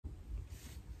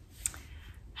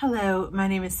Hello, my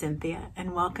name is Cynthia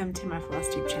and welcome to my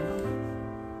Flosstube channel.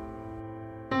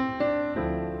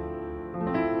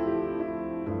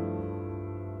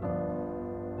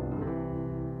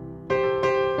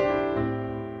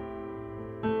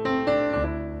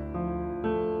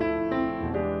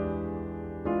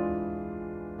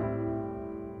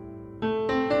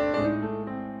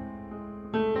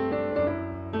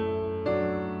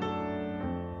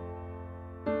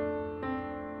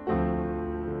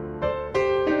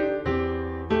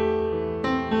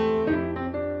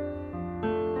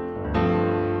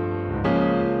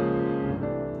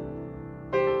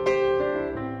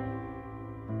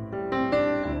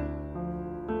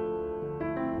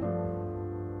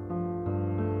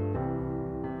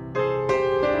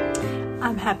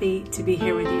 I'm happy to be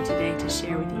here with you today to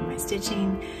share with you my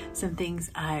stitching, some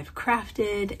things I've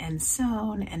crafted and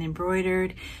sewn and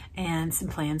embroidered, and some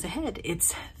plans ahead.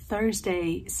 It's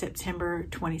Thursday, September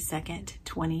 22nd,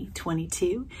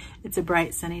 2022. It's a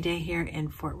bright sunny day here in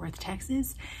Fort Worth,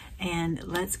 Texas, and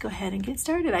let's go ahead and get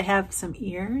started. I have some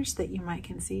ears that you might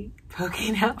can see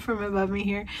poking out from above me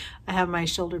here. I have my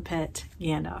shoulder pet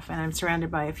Gandalf, and I'm surrounded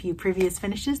by a few previous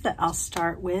finishes that I'll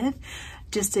start with.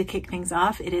 Just to kick things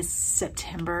off, it is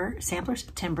September, Sampler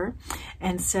September,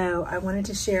 and so I wanted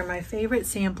to share my favorite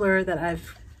sampler that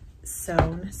I've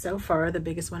sewn so far, the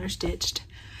biggest one or stitched.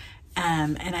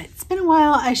 And it's been a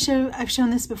while. I've shown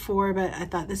this before, but I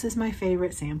thought this is my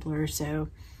favorite sampler, so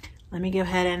let me go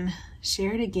ahead and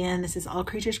share it again. This is All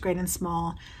Creatures Great and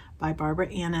Small by Barbara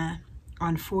Anna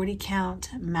on 40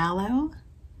 count mallow.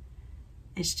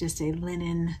 It's just a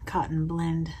linen cotton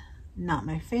blend, not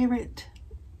my favorite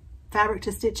fabric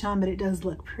to stitch on, but it does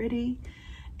look pretty.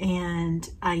 And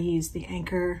I used the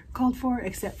anchor called for,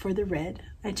 except for the red.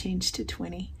 I changed to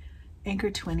 20,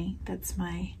 anchor 20. That's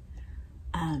my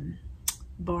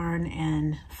barn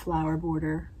and flower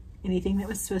border. Anything that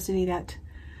was supposed to be that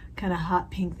kind of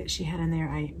hot pink that she had in there,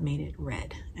 I made it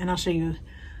red. And I'll show you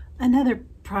another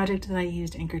project that I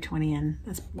used anchor 20 in.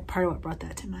 That's part of what brought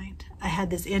that to mind. I had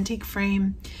this antique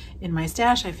frame in my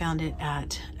stash. I found it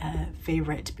at a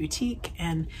favorite boutique,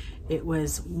 and it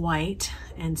was white,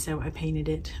 and so I painted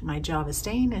it my Java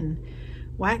stain and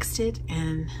waxed it,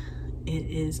 and it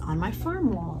is on my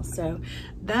farm wall. So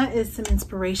that is some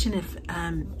inspiration if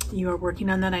you are working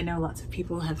on that. I know lots of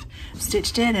people have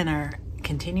stitched it and are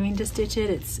continuing to stitch it.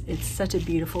 It's such a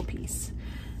beautiful piece.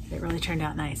 It really turned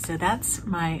out nice. So that's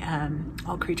my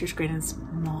All Creatures Great and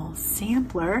Small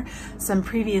sampler. Some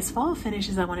previous fall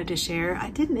finishes I wanted to share. I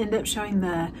didn't end up showing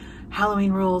the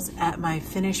Halloween rules at my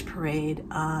finish parade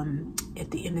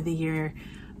at the end of the year.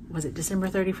 Was it December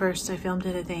 31st? I filmed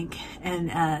it, I think.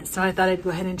 And so I thought I'd go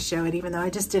ahead and show it, even though I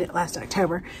just did it last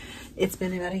October. It's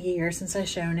been about a year since I've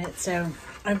shown it. So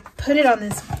I put it on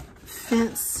this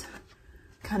fence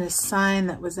kind of sign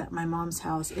that was at my mom's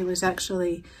house. It was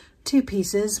actually two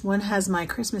pieces. One has my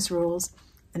Christmas rules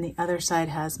and the other side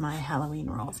has my Halloween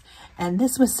rules. And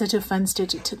this was such a fun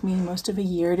stitch. It took me most of a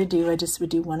year to do. I just would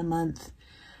do one a month.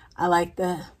 I like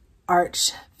the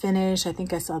arch finish. I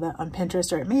think I saw that on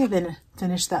Pinterest, or it may have been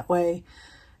finished that way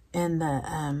in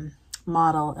the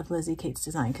model of Lizzie Kate's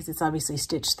design, because it's obviously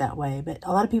stitched that way. But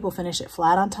a lot of people finish it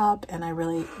flat on top, and I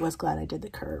really was glad I did the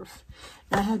curve.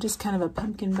 And I have just kind of a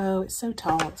pumpkin bow. It's so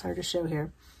tall, it's hard to show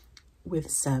here, with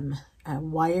some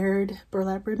wired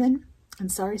burlap ribbon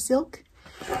and sari silk.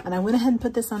 And I went ahead and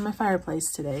put this on my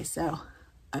fireplace today, so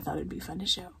I thought it'd be fun to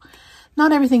show.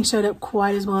 Not everything showed up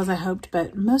quite as well as I hoped,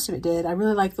 but most of it did. I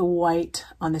really like the white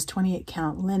on this 28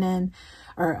 count linen,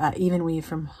 or even weave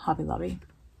from Hobby Lobby.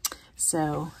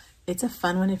 So it's a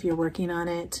fun one if you're working on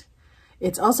it.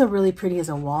 It's also really pretty as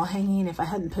a wall hanging. If I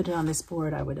hadn't put it on this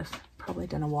board, I would have probably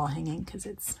done a wall hanging, because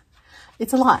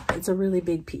it's a lot. It's a really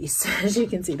big piece, as you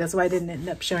can see. That's why I didn't end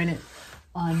up showing it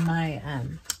on my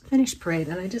finish parade.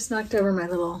 And I just knocked over my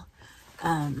little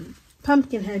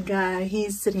pumpkin head guy.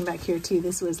 He's sitting back here too.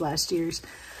 This was last year's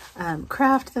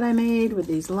craft that I made with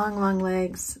these long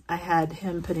legs. I had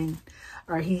him putting,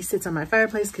 or he sits on my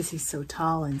fireplace because he's so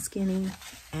tall and skinny.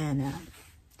 And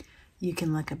you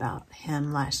can look about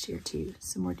him last year too.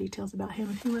 Some more details about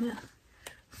him if you want to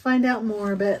find out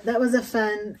more. But that was a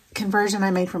fun conversion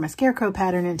I made from a scarecrow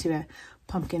pattern into a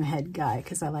pumpkin head guy,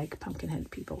 because I like pumpkin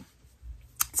head people.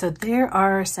 So there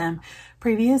are some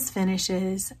previous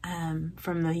finishes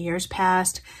from the years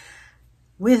past.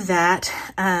 With that,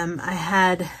 I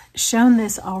had shown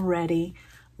this already.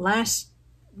 Last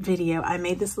video, I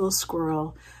made this little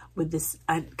squirrel with this,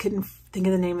 I couldn't think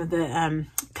of the name of the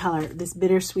color, this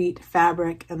bittersweet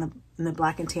fabric and the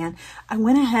black and tan. I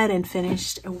went ahead and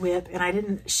finished a whip, and I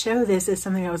didn't show this as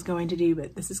something I was going to do,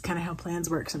 but this is kind of how plans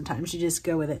work sometimes. You just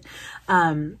go with it.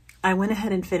 I went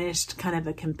ahead and finished kind of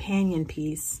a companion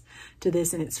piece to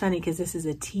this, and it's funny because this is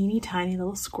a teeny tiny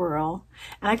little squirrel,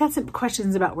 and I got some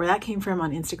questions about where that came from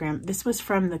on Instagram. This was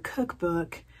from the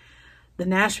cookbook, the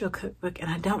Nashville cookbook, and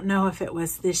I don't know if it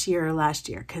was this year or last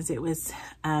year because it was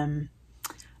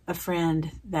a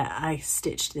friend that I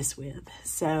stitched this with.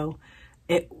 So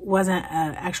it wasn't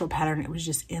an actual pattern, it was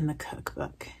just in the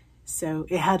cookbook. So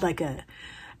it had like a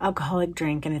alcoholic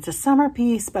drink, and it's a summer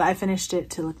piece, but I finished it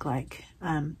to look like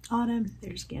autumn.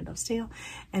 There's Gandalf's tail.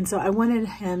 And so I wanted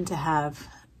him to have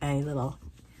a little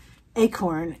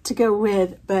acorn to go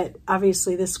with, but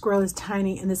obviously this squirrel is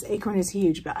tiny and this acorn is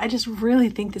huge, but I just really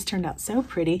think this turned out so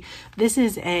pretty. This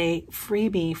is a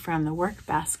freebie from the Work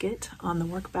Basket on the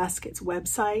Work Basket's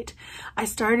website. I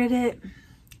started it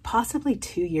possibly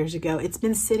 2 years ago. It's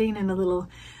been sitting in a little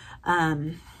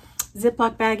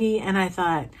Ziploc baggie, and I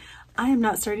thought, I am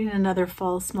not starting another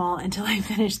fall small until I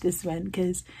finish this one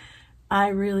because I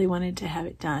really wanted to have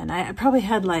it done. I probably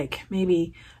had like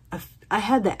maybe I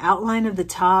had the outline of the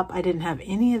top. I didn't have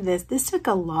any of this. This took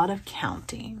a lot of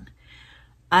counting.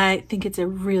 I think it's a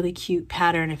really cute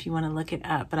pattern if you want to look it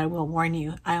up, but I will warn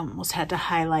you, I almost had to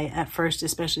highlight at first,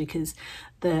 especially because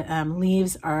the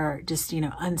leaves are just, you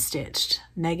know, unstitched,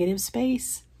 negative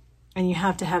space, and you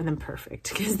have to have them perfect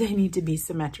because they need to be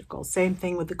symmetrical. Same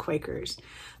thing with the Quakers.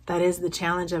 That is the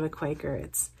challenge of a Quaker.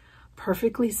 It's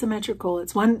perfectly symmetrical.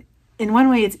 In one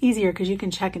way, it's easier because you can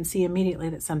check and see immediately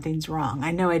that something's wrong.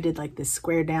 I know I did like this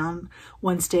square down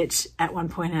one stitch at one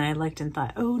point, and I looked and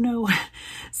thought, oh no.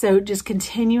 So just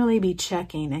continually be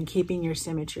checking and keeping your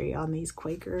symmetry on these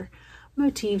Quaker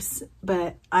motifs,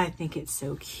 but I think it's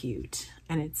so cute.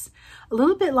 And it's a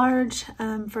little bit large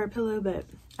for a pillow, but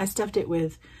I stuffed it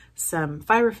with some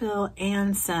fiberfill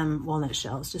and some walnut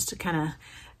shells just to kind of,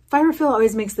 fiberfill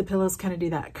always makes the pillows kind of do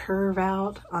that curve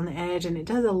out on the edge, and it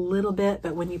does a little bit,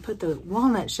 but when you put the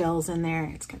walnut shells in there,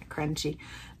 it's kind of crunchy.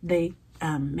 They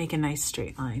make a nice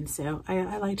straight line. So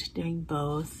I liked doing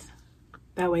both.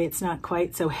 That way it's not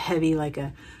quite so heavy like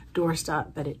a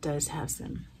doorstop, but it does have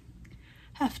some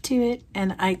heft to it.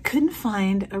 And I couldn't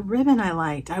find a ribbon I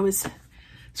liked. I was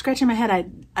scratching my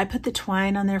head. I put the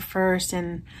twine on there first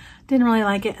and didn't really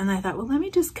like it, and I thought, well, let me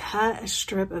just cut a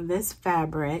strip of this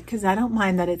fabric because I don't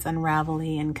mind that it's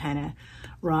unravelly and kind of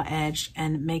raw edged,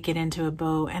 and make it into a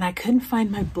bow. And I couldn't find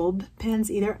my bulb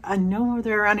pins either. I know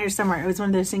they're around here somewhere. It was one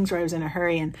of those things where I was in a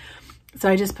hurry, and so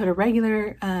I just put a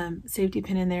regular safety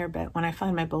pin in there, but when I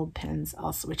find my bulb pins,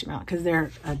 I'll switch them out because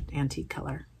they're an antique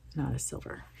color, not a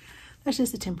silver. That's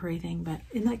just a temporary thing, but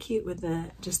isn't that cute with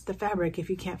just the fabric? If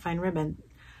you can't find ribbon,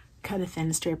 cut a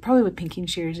thin strip, probably with pinking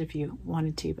shears if you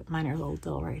wanted to, but mine are a little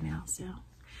dull right now. So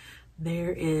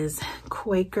there is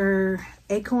Quaker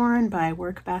Acorn by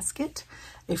Work Basket,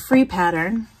 a free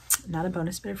pattern, not a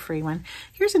bonus, but a free one.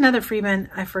 Here's another free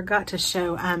one I forgot to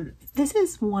show. This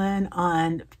is one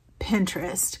on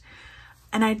Pinterest,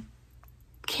 and I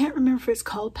can't remember if it's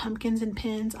called Pumpkins and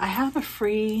Pins. I have a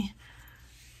freebie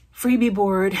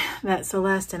board that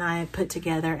Celeste and I put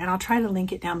together, and I'll try to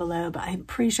link it down below, but I'm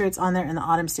pretty sure it's on there in the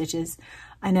autumn stitches.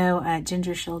 I know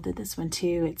Ginger Shill did this one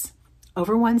too. It's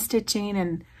over one stitching,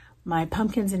 and my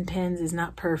Pumpkins and Pins is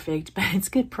not perfect, but it's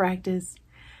good practice.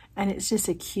 And it's just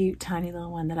a cute tiny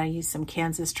little one that I used some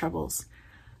Kansas Troubles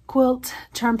quilt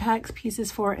charm packs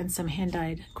pieces for, and some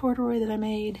hand-dyed corduroy that I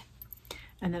made.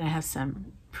 And then I have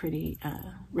some pretty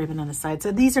ribbon on the side.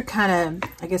 So these are kind of,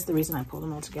 I guess the reason I pulled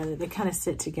them all together, they kind of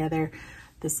sit together,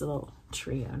 this little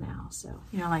trio now. So,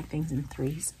 you know, I like things in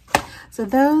threes. So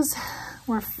those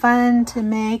were fun to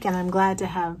make, and I'm glad to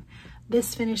have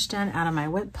this finish done out of my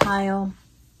whip pile.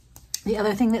 The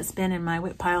other thing that's been in my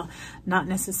whip pile, not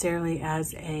necessarily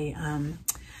as a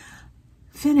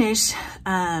finish,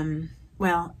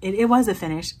 well, it was a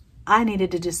finish. I needed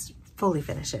to just fully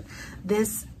finish it.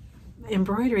 This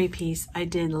embroidery piece I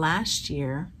did last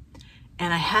year,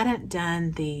 and I hadn't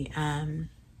done the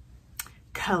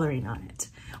coloring on it.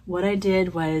 What I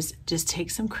did was just take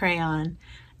some crayon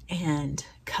and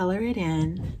color it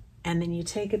in, and then you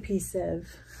take a piece of,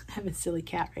 I have a silly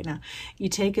cat right now, you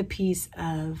take a piece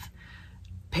of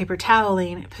paper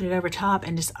toweling, put it over top,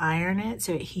 and just iron it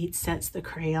so it heat sets the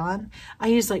crayon. I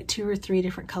used like 2 or 3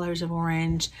 different colors of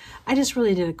orange. I just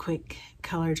really did a quick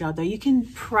color job though. You can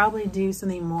probably do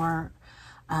something more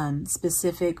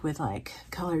specific with like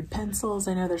colored pencils.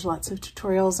 I know there's lots of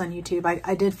tutorials on YouTube.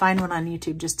 I did find one on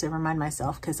YouTube just to remind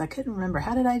myself because I couldn't remember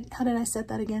how did I set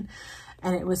that again,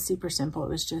 and it was super simple. It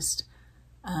was just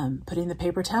putting the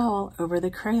paper towel over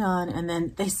the crayon, and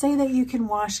then they say that you can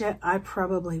wash it. I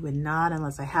probably would not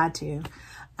unless I had to,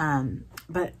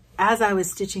 but as I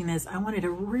was stitching this, I wanted a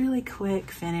really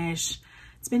quick finish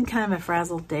it's been kind of a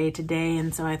frazzled day today,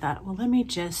 and so I thought, well, let me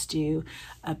just do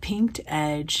a pinked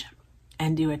edge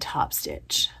and do a top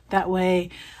stitch. That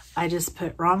way I just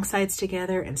put wrong sides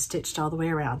together and stitched all the way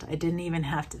around. I didn't even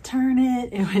have to turn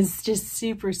it. It was just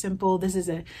super simple. This is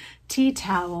a tea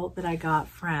towel that I got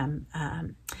from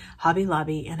Hobby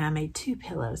Lobby, and I made 2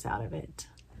 pillows out of it.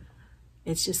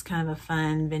 It's just kind of a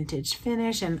fun vintage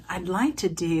finish, and I'd like to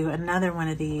do another one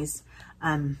of these.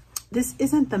 This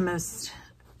isn't the most,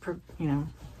 you know,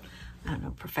 I don't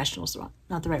know, professional is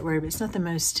not the right word, but it's not the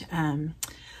most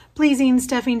pleasing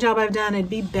stuffing job I've done. It'd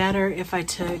be better if I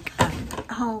took,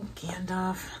 oh,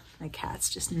 Gandalf, my cat's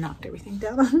just knocked everything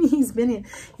down on me. He's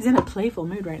in a playful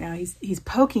mood right now. He's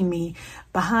poking me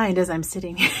behind as I'm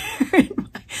sitting here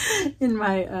in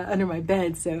my under my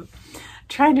bed. So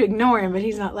trying to ignore him, but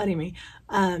he's not letting me.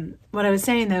 What I was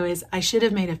saying though is I should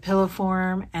have made a pillow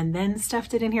form and then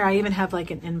stuffed it in here. I even have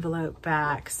like an envelope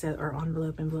back, so, or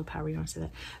envelope, however you want to say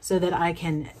that, so that I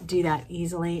can do that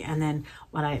easily. And then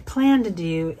what I plan to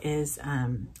do is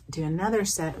do another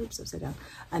set, oops, upside down,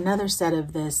 another set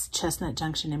of this Chestnut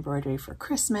Junction embroidery for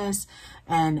Christmas,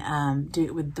 and do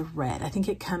it with the red. I think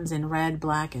it comes in red,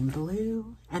 black, and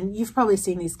blue. And you've probably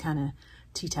seen these kind of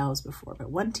tea towels before, but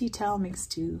 1 tea towel makes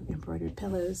 2 embroidered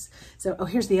pillows. So, oh,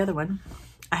 here's the other one.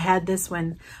 I had this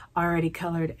one already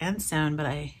colored and sewn, but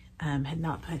I had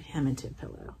not put him into a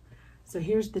pillow. So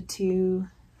here's the 2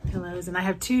 pillows, and I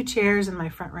have 2 chairs in my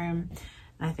front room,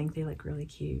 and I think they look really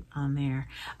cute on there.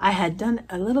 I had done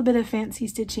a little bit of fancy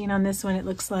stitching on this one. It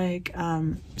looks like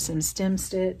some stem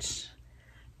stitch,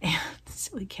 and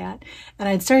silly cat. And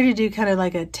I'd started to do kind of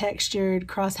like a textured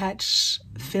crosshatch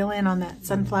fill in on that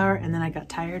sunflower, and then I got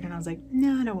tired and I was like,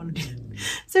 no, I don't want to do that.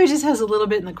 So it just has a little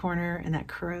bit in the corner, and that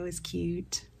crow is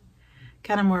cute.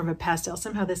 Kind of more of a pastel.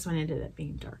 Somehow this one ended up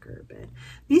being darker, but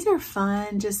these are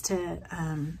fun just to,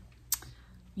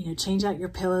 you know, change out your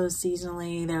pillows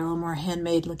seasonally. They're a little more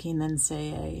handmade looking than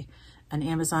say an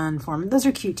Amazon form. Those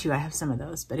are cute too. I have some of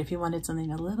those, but if you wanted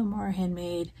something a little more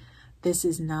handmade, this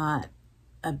is not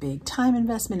a big time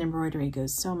investment. Embroidery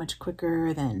goes so much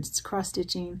quicker than cross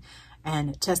stitching,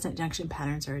 and Chestnut Junction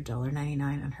patterns are $1.99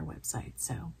 on her website.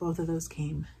 So both of those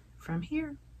came from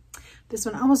here. This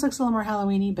one almost looks a little more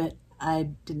Halloween-y, but I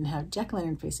didn't have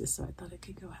jack-o'-lantern faces, so I thought it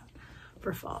could go out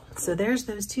for fall. So there's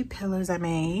those 2 pillows I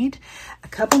made. A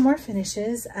couple more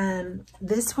finishes.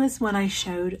 This was one I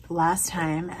showed last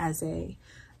time as a,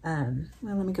 well,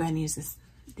 let me go ahead and use this.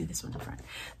 Do this one in front.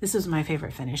 This was my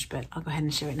favorite finish, but I'll go ahead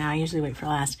and show it now. I usually wait for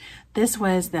last. This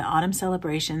was the Autumn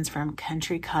Celebrations from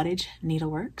Country Cottage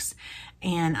Needleworks,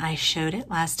 and I showed it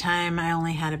last time. I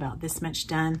only had about this much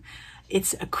done.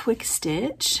 It's a quick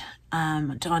stitch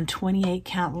on 28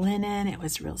 count linen. It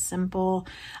was real simple.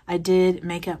 I did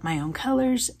make up my own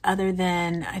colors other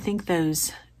than I think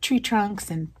those tree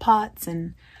trunks and pots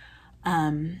and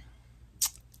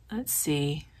let's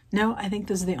see. No, I think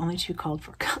those are the only 2 called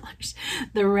for colors.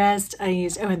 The rest I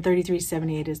used, oh, and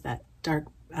 3378 is that dark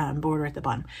border at the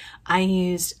bottom. I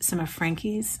used some of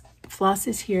Frankie's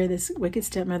flosses here. This Wicked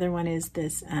Stepmother one is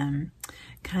this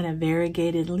kind of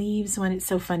variegated leaves one. It's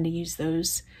so fun to use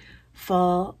those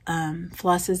fall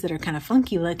flosses that are kind of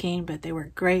funky looking, but they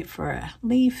work great for a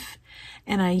leaf.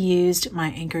 And I used my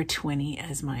Anchor 20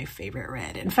 as my favorite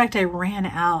red. In fact, I ran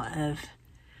out of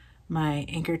my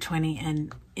Anchor 20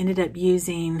 and ended up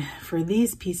using for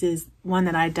these pieces one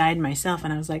that I dyed myself,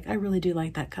 and I was like, I really do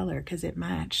like that color because it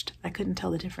matched. I couldn't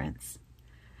tell the difference.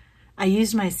 I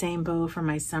used my same bow for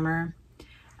my summer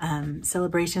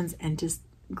celebrations and just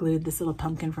glued this little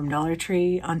pumpkin from Dollar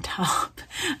Tree on top.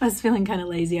 I was feeling kind of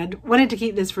lazy. I wanted to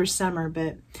keep this for summer,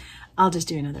 but I'll just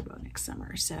do another bow next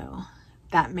summer. So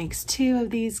that makes 2 of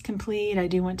these complete. I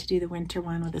do want to do the winter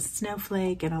one with a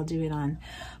snowflake, and I'll do it on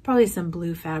probably some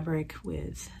blue fabric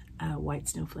with white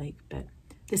snowflake. But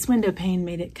this window pane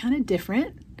made it kind of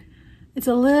different. It's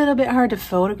a little bit hard to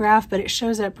photograph, but it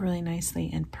shows up really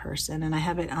nicely in person. And I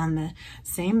have it on the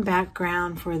same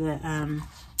background for the,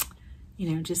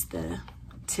 you know, just the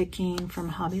ticking from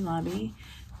Hobby Lobby.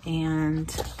 And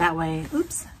that way,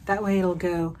 oops, that way it'll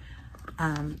go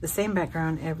the same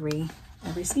background every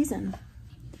season.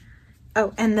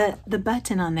 Oh, and the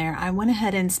button on there, I went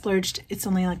ahead and splurged. It's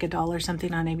only like $1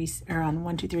 something on ABC or on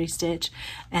 1 2 3 Stitch,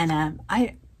 and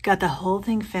I got the whole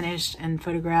thing finished and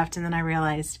photographed, and then I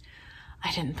realized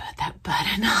I didn't put that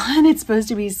button on. It's supposed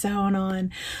to be sewn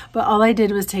on, but all I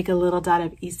did was take a little dot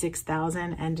of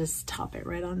E6000 and just top it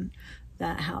right on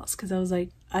that house, because I was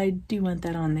like, I do want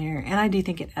that on there, and I do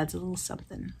think it adds a little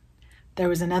something. There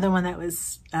was another one that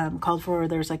was called for.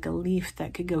 There's like a leaf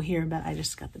that could go here, but I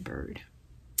just got the bird.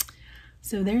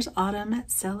 So there's Autumn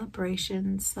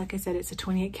Celebrations. Like I said, it's a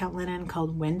 28 count linen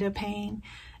called Window Pane.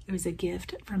 It was a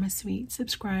gift from a sweet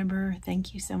subscriber.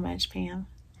 Thank you so much, Pam.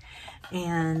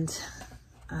 And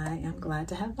I am glad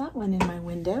to have that one in my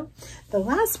window. The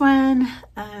last one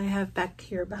I have back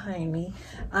here behind me,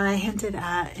 I hinted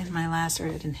at in my last, or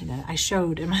I didn't hint at, I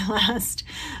showed in my last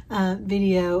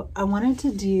video. I wanted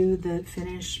to do the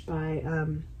finish by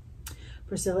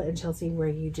Priscilla and Chelsea where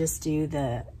you just do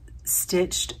the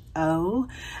stitched O,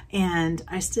 and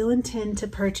I still intend to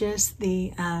purchase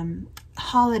the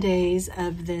holidays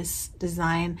of this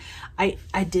design.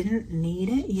 I didn't need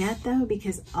it yet though,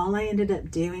 because all I ended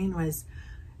up doing was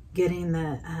getting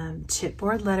the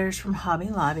chipboard letters from Hobby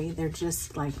Lobby. They're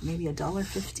just like maybe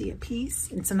 $1.50 a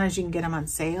piece, and sometimes you can get them on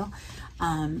sale.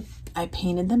 I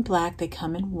painted them black. They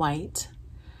come in white.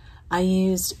 I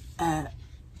used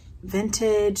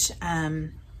vintage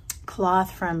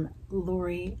cloth from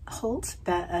Lori Holt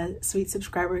that a sweet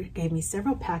subscriber gave me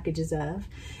several packages of.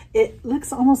 It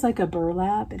looks almost like a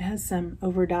burlap. It has some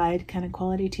over-dyed kind of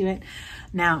quality to it.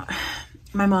 Now,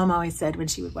 my mom always said when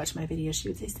she would watch my videos, she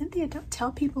would say, Cynthia, don't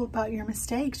tell people about your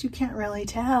mistakes. You can't really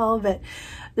tell. But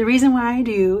the reason why I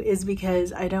do is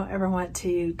because I don't ever want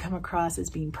to come across as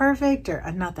being perfect, or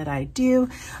not that I do,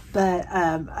 but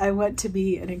I want to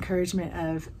be an encouragement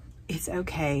of, it's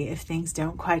okay if things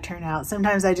don't quite turn out.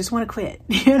 Sometimes I just want to quit.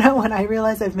 You know, when I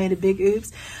realize I've made a big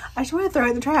oops, I just want to throw it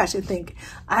in the trash and think,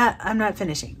 I'm not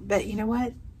finishing. But you know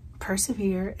what?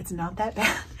 Persevere. It's not that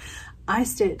bad. I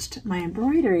stitched my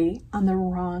embroidery on the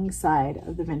wrong side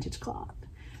of the vintage cloth.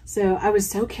 So I was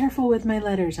so careful with my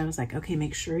letters. I was like, okay,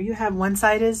 make sure you have one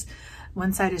side is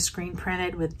screen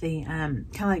printed with the, kind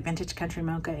of like Vintage Country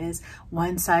Mocha is.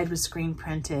 One side was screen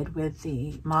printed with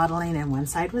the modeling and one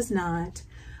side was not.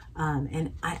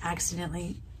 And I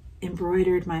accidentally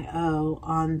embroidered my O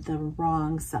on the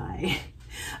wrong side.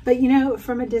 But you know,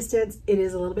 from a distance, it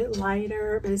is a little bit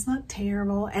lighter, but it's not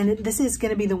terrible. And this is going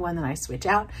to be the one that I switch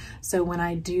out. So when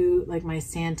I do like my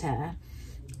Santa,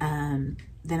 then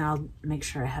I'll make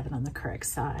sure I have it on the correct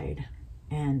side.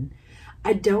 And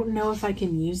I don't know if I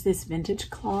can use this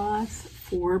vintage cloth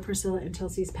for Priscilla and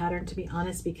Chelsea's pattern, to be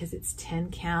honest, because it's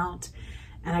 10 count.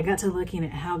 And I got to looking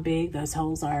at how big those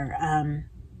holes are.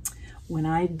 When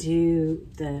I do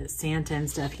the Santa and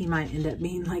stuff, he might end up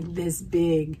being like this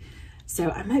big. So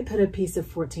I might put a piece of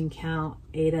 14 count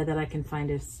Aida that I can find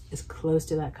as close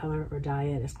to that color, or dye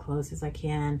it as close as I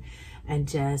can, and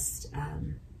just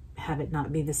have it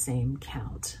not be the same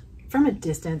count. From a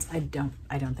distance, I don't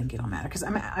think it'll matter, because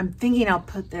I'm thinking I'll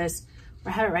put this,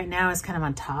 where I have it right now is kind of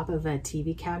on top of a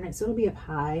TV cabinet, so it'll be up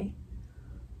high.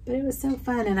 But it was so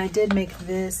fun, and I did make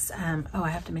this, oh, I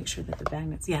have to make sure that the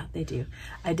magnets, yeah, they do.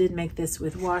 I did make this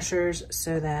with washers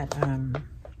so that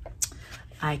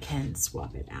I can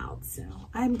swap it out. So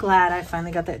I'm glad I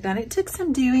finally got that done. It took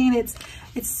some doing. It's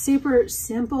super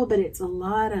simple, but it's a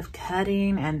lot of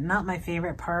cutting, and not my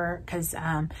favorite part, because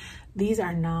these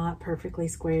are not perfectly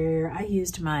square. I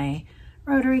used my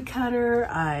rotary cutter.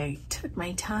 I took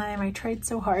my time. I tried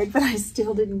so hard, but I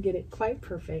still didn't get it quite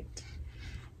perfect.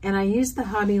 And I used the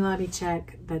Hobby Lobby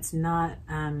check that's not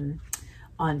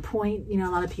on point. You know,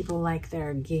 a lot of people like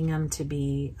their gingham to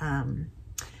be,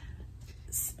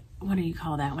 what do you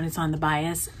call that when it's on the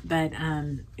bias? But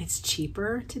it's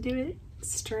cheaper to do it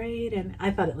straight, and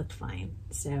I thought it looked fine.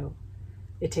 So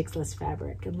it takes less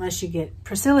fabric, unless you get,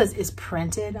 Priscilla's is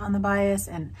printed on the bias,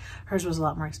 and hers was a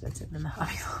lot more expensive than the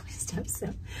Hobby Lobby stuff.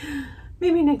 So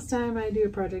maybe next time I do a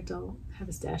project, I'll have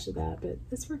a stash of that, but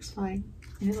this works fine.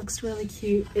 And it looks really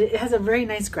cute. It has a very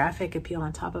nice graphic appeal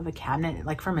on top of a cabinet.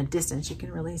 Like from a distance, you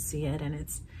can really see it, and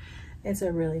it's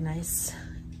a really nice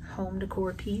home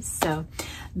decor piece. So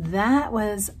that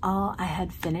was all I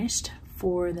had finished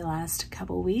for the last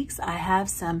couple weeks. I have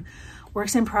some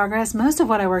works in progress. Most of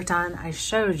what I worked on, I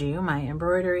showed you, my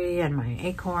embroidery and my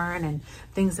acorn and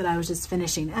things that I was just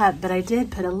finishing up, but I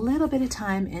did put a little bit of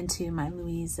time into my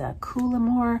Louise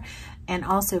Coulamore and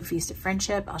also Feast of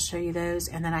Friendship. I'll show you those.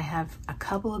 And then I have a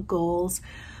couple of goals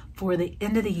for the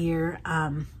end of the year,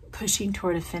 pushing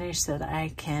toward a finish so that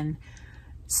I can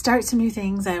start some new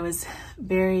things. I was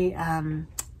very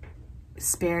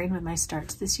sparing with my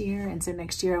starts this year, and so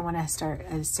next year I want to start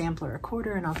a sampler a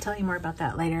quarter, and I'll tell you more about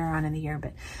that later on in the year.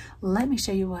 But let me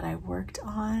show you what I worked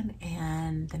on,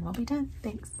 and then we'll be done.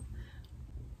 Thanks.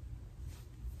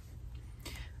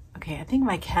 Okay, I think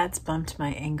my cats bumped my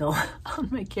angle on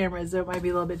my camera, so it might be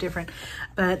a little bit different.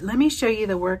 But let me show you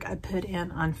the work I put in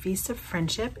on Feast of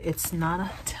Friendship. It's not a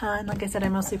ton. Like I said, I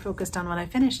mostly focused on what I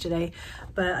finished today,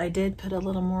 but I did put a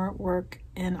little more work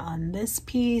in on this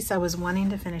piece. I was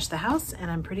wanting to finish the house, and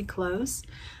I'm pretty close.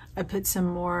 I put some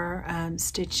more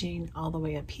stitching all the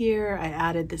way up here. I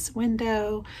added this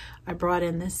window. I brought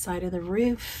in this side of the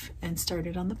roof and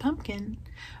started on the pumpkin.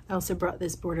 I also brought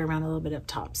this border around a little bit up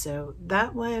top. So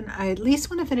that one, I at least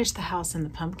want to finish the house and the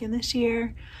pumpkin this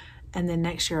year. And then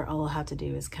next year, all I'll have to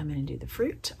do is come in and do the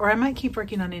fruit. Or I might keep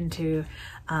working on into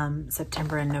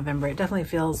September and November. It definitely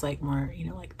feels like more, you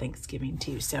know, like Thanksgiving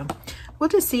too. So we'll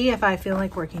just see. If I feel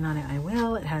like working on it, I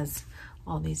will. It has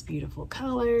all these beautiful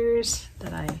colors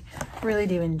that I really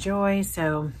do enjoy.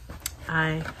 So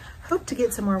I hope to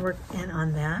get some more work in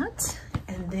on that.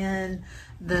 And then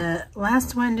the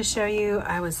last one to show you,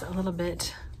 I was a little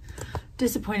bit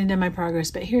disappointed in my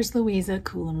progress, but here's Louisa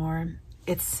Coulamore.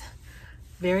 It's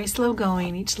very slow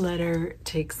going. Each letter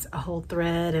takes a whole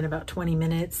thread in about 20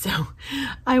 minutes. So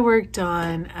I worked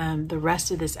on the rest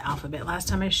of this alphabet. Last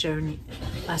time I showed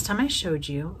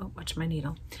you, oh, watch my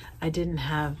needle, I didn't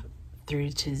have through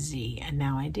to Z, and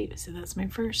now I do. So that's my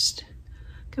first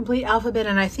complete alphabet,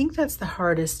 and I think that's the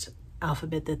hardest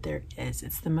alphabet that there is.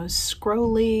 It's the most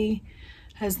scrolly,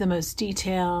 has the most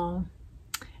detail,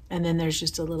 and then there's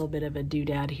just a little bit of a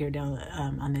doodad here down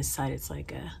on this side. It's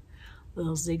like a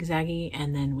little zigzaggy,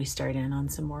 and then we start in on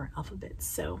some more alphabets.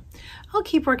 So I'll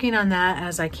keep working on that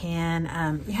as I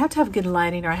can. You have to have good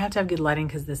lighting, or I have to have good lighting,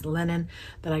 because this linen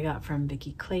that I got from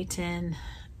Vicki Clayton,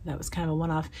 that was kind of a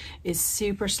one-off, is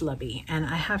super slubby, and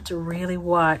I have to really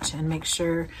watch and make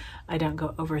sure I don't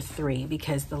go over 3,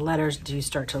 because the letters do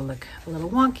start to look a little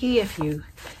wonky if you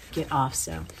get off.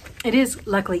 So it is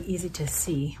luckily easy to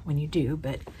see when you do,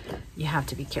 but you have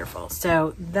to be careful.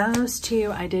 So those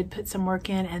two I did put some work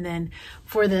in, and then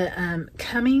for the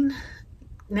coming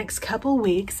next couple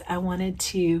weeks, I wanted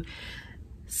to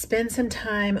spend some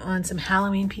time on some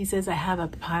Halloween pieces. I have a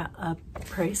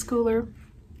preschooler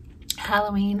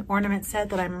Halloween ornament set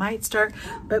that I might start,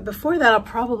 but before that I'll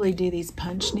probably do these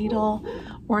punch needle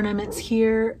ornaments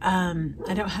here.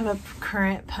 I don't have a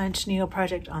current punch needle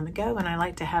project on the go, and I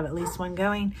like to have at least one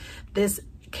going. This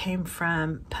came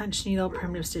from Punch Needle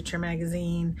Primitive Stitcher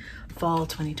magazine, fall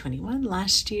 2021,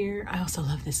 last year. I also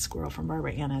love this squirrel from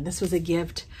Barbara Anna. This was a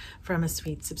gift from a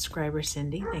sweet subscriber,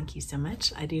 Cindy. Thank you so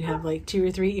much. I do have like 2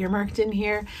 or 3 earmarked in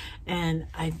here, and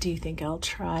I do think I'll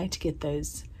try to get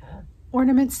those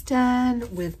ornaments done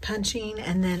with punching.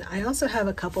 And then I also have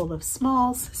a couple of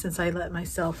smalls, since I let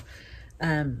myself,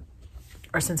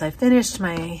 since I finished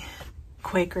my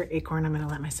Quaker acorn, I'm going to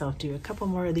let myself do a couple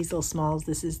more of these little smalls.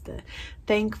 This is the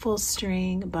Thankful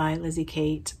String by Lizzie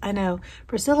Kate. I know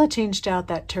Priscilla changed out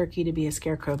that turkey to be a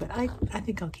scarecrow, but I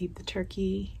think I'll keep the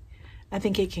turkey. I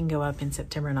think it can go up in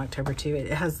September and October too.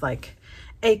 It has like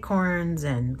acorns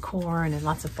and corn and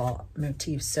lots of fall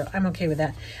motifs, so I'm okay with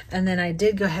that. And then I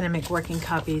did go ahead and make working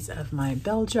copies of my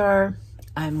bell jar.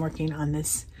 I'm working on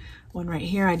this one right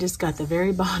here. I just got the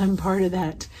very bottom part of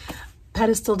that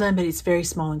pedestal done, but it's very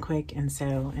small and quick, and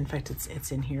so in fact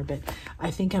it's in here, but I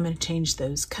think I'm going to change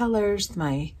those colors.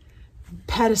 My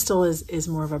pedestal is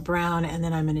more of a brown, and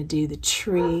then I'm going to do the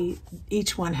tree.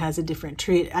 Each one has a different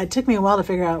tree. It took me a while to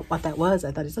figure out what that was.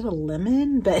 I thought, is it a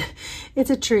lemon? But it's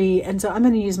a tree, and so I'm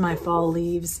going to use my fall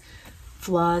leaves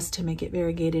floss to make it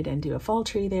variegated and do a fall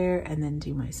tree there, and then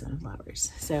do my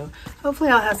sunflowers. So hopefully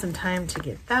I'll have some time to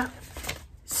get that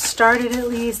started at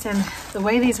least. And the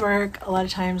way these work, a lot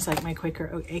of times, like my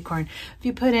Quaker acorn, if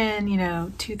you put in, you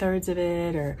know, 2/3 of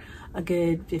it, or a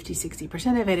good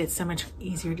 50-60% of it, it's so much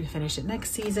easier to finish it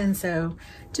next season. So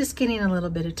just getting a little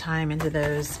bit of time into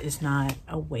those is not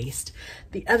a waste.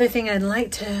 The other thing I'd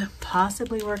like to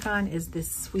possibly work on is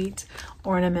this sweet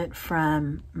ornament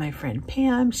from my friend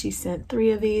Pam. She sent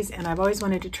 3 of these, and I've always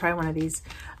wanted to try one of these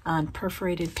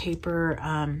perforated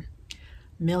paper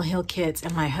Mill Hill kits,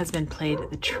 and my husband played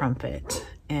the trumpet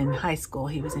in high school.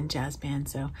 He was in jazz band,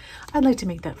 so I'd like to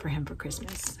make that for him for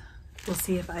Christmas. We'll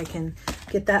see if I can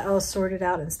get that all sorted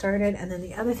out and started. And then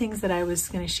the other things that I was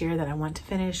going to share that I want to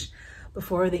finish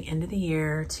before the end of the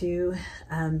year, 2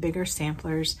 bigger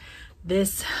samplers.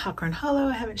 This Hawkhorn Hollow,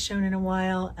 I haven't shown in a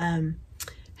while,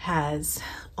 has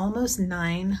almost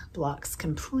 9 blocks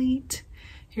complete.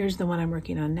 Here's the one I'm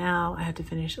working on now. I have to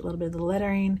finish a little bit of the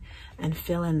lettering and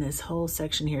fill in this whole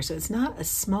section here. So it's not a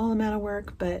small amount of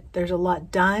work, but there's a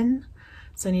lot done.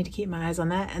 So I need to keep my eyes on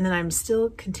that. And then I'm still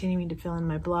continuing to fill in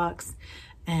my blocks,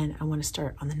 and I want to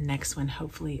start on the next one,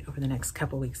 hopefully over the next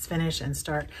couple weeks, finish and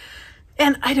start.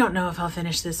 And I don't know if I'll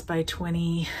finish this by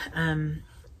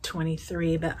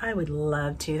 2023, but I would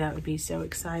love to. That would be so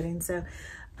exciting. So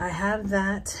I have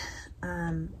that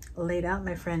laid out.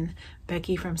 My friend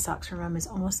Becky from Socks for Mom is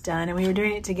almost done, and we were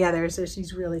doing it together, so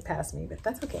she's really past me, but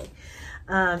that's okay.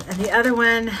 And the other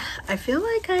one, I feel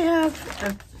like I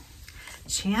have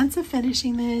chance of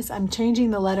finishing this. I'm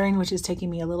changing the lettering, which is taking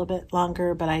me a little bit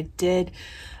longer, but I did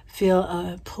feel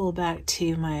a pull back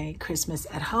to my Christmas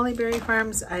at Hollyberry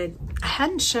Farms. I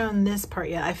hadn't shown this part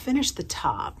yet. I finished the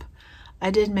top. I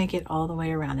did make it all the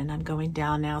way around, and I'm going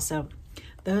down now. So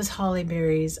those holly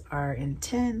berries are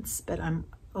intense, but I'm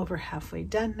over halfway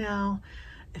done now.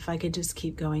 If I could just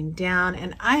keep going down,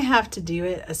 and I have to do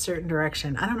it a certain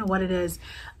direction. I don't know what it is.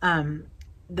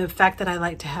 The fact that I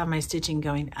like to have my stitching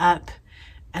going up,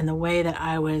 and the way that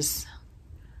I was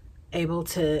able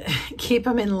to keep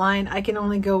them in line, I can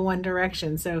only go one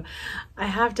direction. So I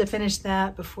have to finish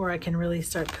that before I can really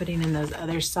start putting in those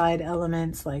other side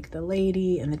elements like the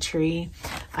lady and the tree.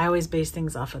 I always base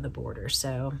things off of the border.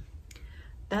 So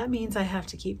that means I have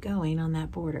to keep going on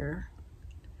that border.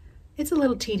 It's a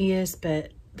little tedious,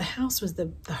 but the house was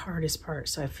the hardest part.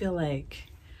 So I feel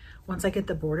like once I get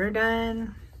the border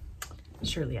done,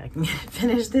 surely I can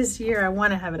finish this year. I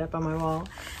want to have it up on my wall.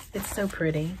 It's so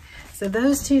pretty. So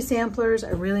those two samplers I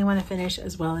really want to finish,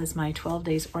 as well as my 12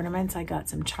 days ornaments. I got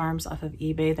some charms off of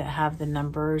eBay that have the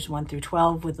numbers 1 through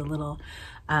 12 with a little,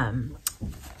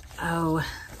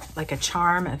 like a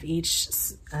charm of each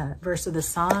verse of the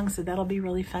song. So that'll be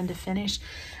really fun to finish.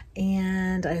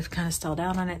 And I've kind of stalled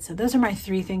out on it. So those are my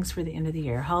 3 things for the end of the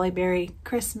year. Hollyberry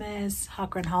Christmas,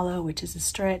 Hawk Run Hollow, which is a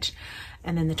stretch,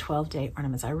 and then the 12-day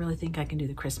ornaments. I really think I can do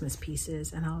the Christmas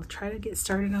pieces, and I'll try to get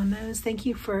started on those. Thank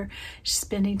you for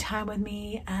spending time with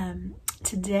me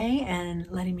today and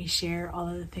letting me share all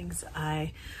of the things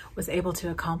I was able to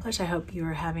accomplish. I hope you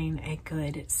are having a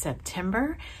good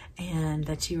September and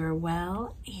that you are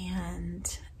well.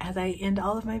 And as I end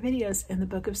all of my videos in the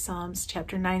book of Psalms,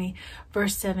 chapter 90,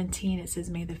 verse 17, it says,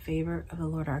 "May the favor of the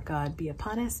Lord our God be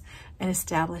upon us and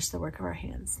establish the work of our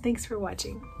hands." Thanks for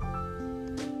watching.